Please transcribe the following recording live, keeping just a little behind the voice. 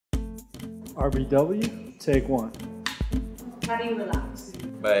RBW, take one. How do you relax?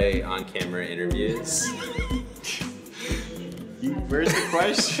 By on-camera interviews. Where's the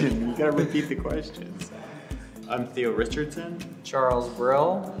question? You gotta repeat the questions. I'm Theo Richardson. Charles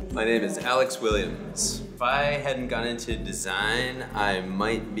Brill. My name is Alex Williams. If I hadn't gone into design, I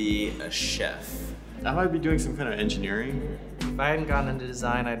might be a chef. I might be doing some kind of engineering. If I hadn't gone into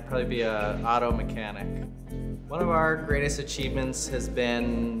design, I'd probably be an auto mechanic. One of our greatest achievements has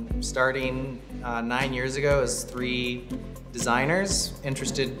been starting 9 years ago as 3 designers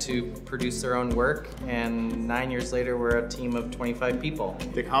interested to produce their own work, and 9 years later we're a team of 25 people.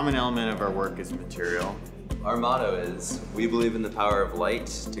 The common element of our work is material. Our motto is, we believe in the power of light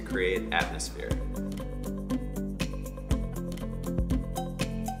to create atmosphere.